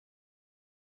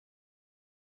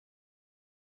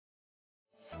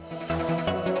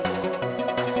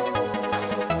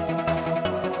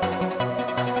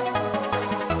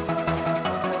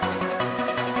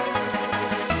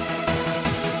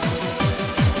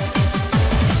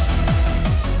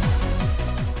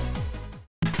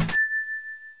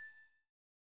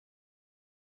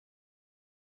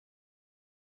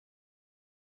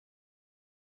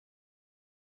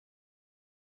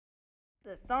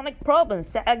The Sonic problem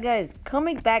saga is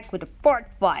coming back with a part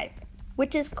 5,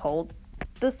 which is called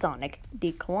the Sonic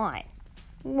Decline.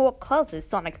 What causes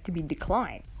Sonic to be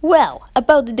declined? Well,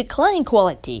 about the declining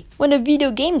quality, when a video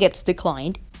game gets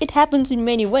declined, it happens in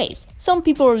many ways. Some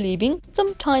people are leaving,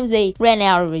 sometimes they ran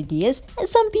out of ideas, and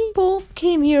some people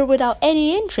came here without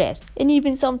any interest, and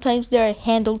even sometimes they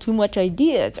handle too much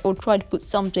ideas or try to put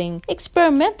something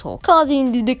experimental,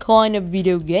 causing the decline of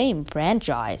video game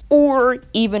franchise, or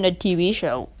even a TV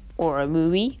show, or a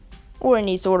movie, or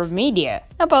any sort of media.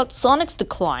 About Sonic's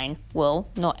decline, well,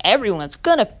 not everyone's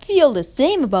gonna feel the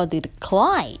same about the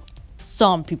decline.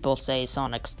 Some people say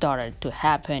Sonic started to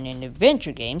happen in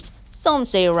adventure games, some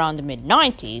say around the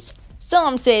mid-90s,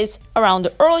 some says around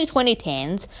the early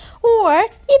 2010s, or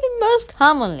even most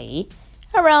commonly,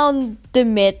 around the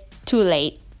mid to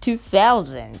late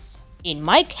 2000s. In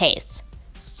my case,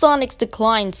 Sonic's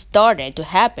decline started to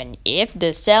happen if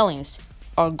the sellings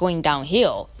are going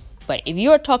downhill. But if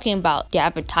you're talking about the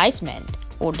advertisement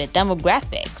or the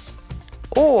demographics,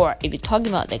 or if you're talking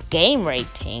about the game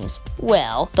ratings,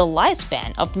 well, the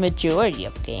lifespan of the majority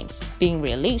of games being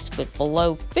released with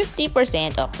below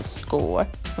 50% of the score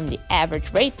from the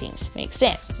average ratings makes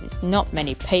sense, since not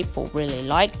many people really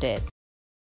liked it.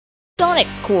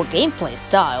 Sonic's core gameplay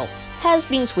style has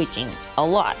been switching a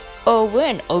lot over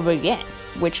and over again,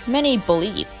 which many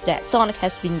believe that Sonic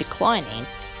has been declining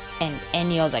in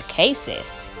any other cases.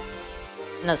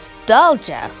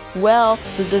 Nostalgia, well,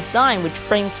 the design which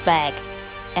brings back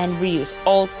and reuse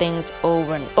old things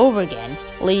over and over again,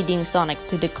 leading Sonic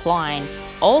to decline,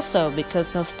 also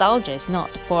because nostalgia is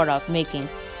not the part of making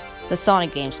the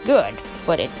Sonic games good,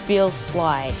 but it feels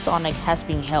like Sonic has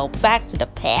been held back to the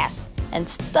past and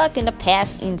stuck in the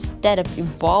past instead of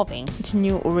evolving to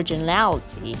new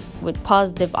originality with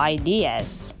positive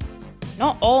ideas.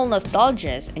 Not all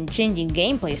nostalgias and changing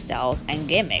gameplay styles and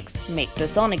gimmicks make the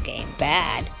Sonic game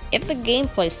bad. If the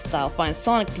gameplay style finds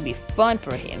Sonic to be fun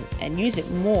for him and use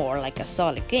it more like a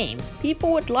solid game,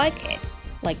 people would like it.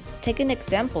 Like, take an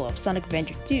example of Sonic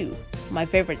Adventure 2, my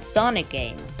favorite Sonic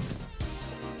game.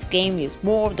 This game uses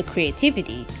more of the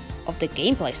creativity of the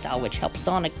gameplay style, which helps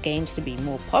Sonic games to be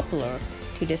more popular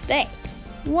to this day.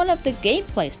 One of the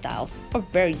gameplay styles are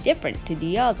very different to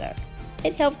the other.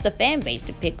 It helps the fanbase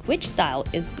to pick which style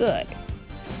is good.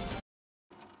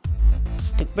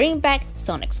 To bring back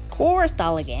Sonic's core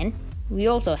style again, we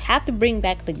also have to bring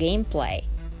back the gameplay,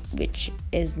 which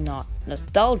is not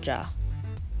nostalgia,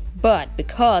 but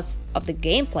because of the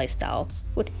gameplay style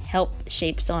would help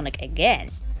shape Sonic again,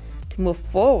 to move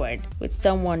forward with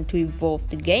someone to evolve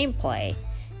the gameplay,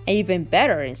 and even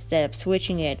better instead of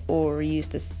switching it or use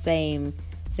the same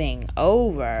thing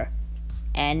over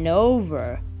and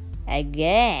over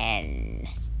again.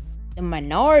 The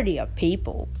minority of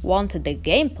people wanted the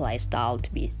gameplay style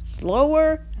to be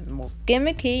slower and more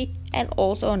gimmicky, and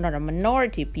also another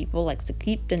minority of people likes to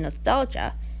keep the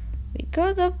nostalgia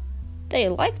because of they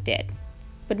liked it.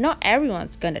 But not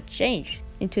everyone's gonna change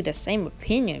into the same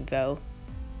opinion though.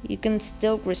 You can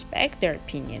still respect their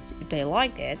opinions if they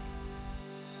like it.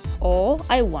 All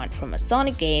I want from a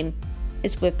Sonic game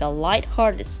is with a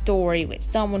light-hearted story with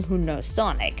someone who knows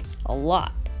Sonic a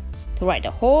lot, to write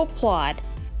the whole plot,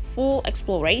 full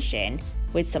exploration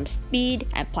with some speed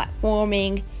and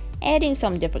platforming, adding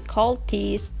some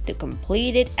difficulties to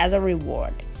complete it as a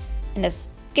reward, and a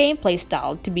gameplay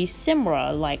style to be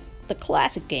similar like the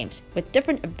classic games with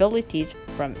different abilities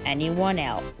from anyone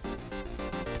else.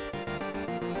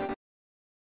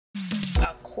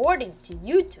 According to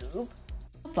YouTube,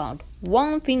 I found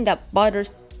one thing that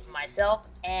bothers myself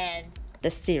and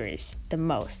the series the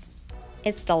most.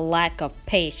 It's the lack of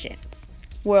patience,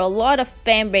 where a lot of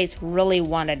fanbase really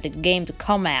wanted the game to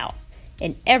come out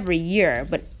in every year,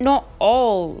 but not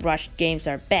all rushed games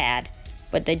are bad,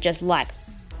 but they just lack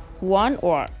one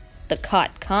or the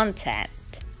cut content.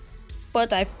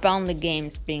 But I found the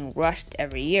games being rushed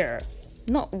every year,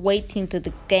 not waiting till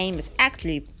the game is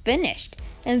actually finished,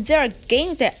 and there are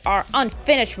games that are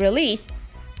unfinished release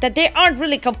that they aren't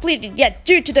really completed yet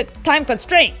due to the time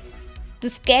constraints. The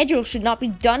schedule should not be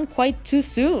done quite too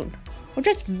soon, or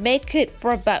just make it for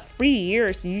about 3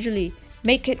 years to usually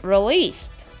make it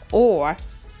released, or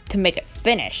to make it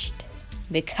finished,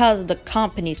 because of the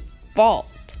company's fault,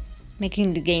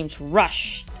 making the games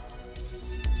rushed.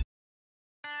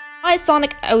 Why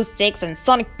Sonic 06 and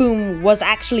Sonic Boom was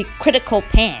actually critical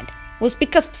panned was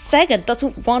because SEGA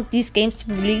doesn't want these games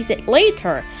to release it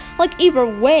later. Like either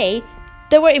way,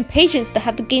 they were impatient to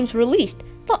have the games released,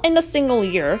 not in a single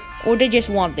year, or they just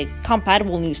want the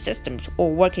compatible new systems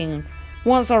or working on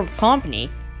one sort of company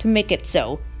to make it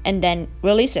so, and then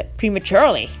release it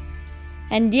prematurely.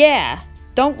 And yeah,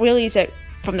 don't release it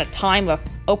from the time of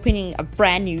opening a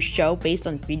brand new show based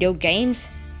on video games,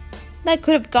 that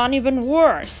could have gone even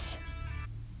worse.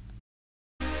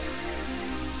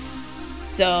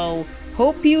 So,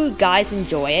 hope you guys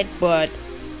enjoy it, but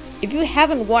if you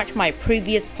haven't watched my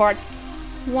previous parts,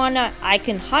 I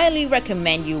can highly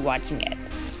recommend you watching it,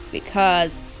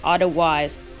 because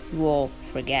otherwise you will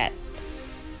forget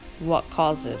what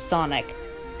causes Sonic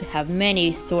to have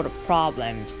many sort of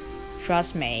problems.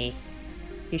 Trust me,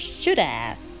 you should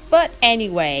have. But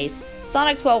anyways,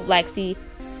 Sonic12Lexi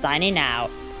signing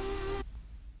out.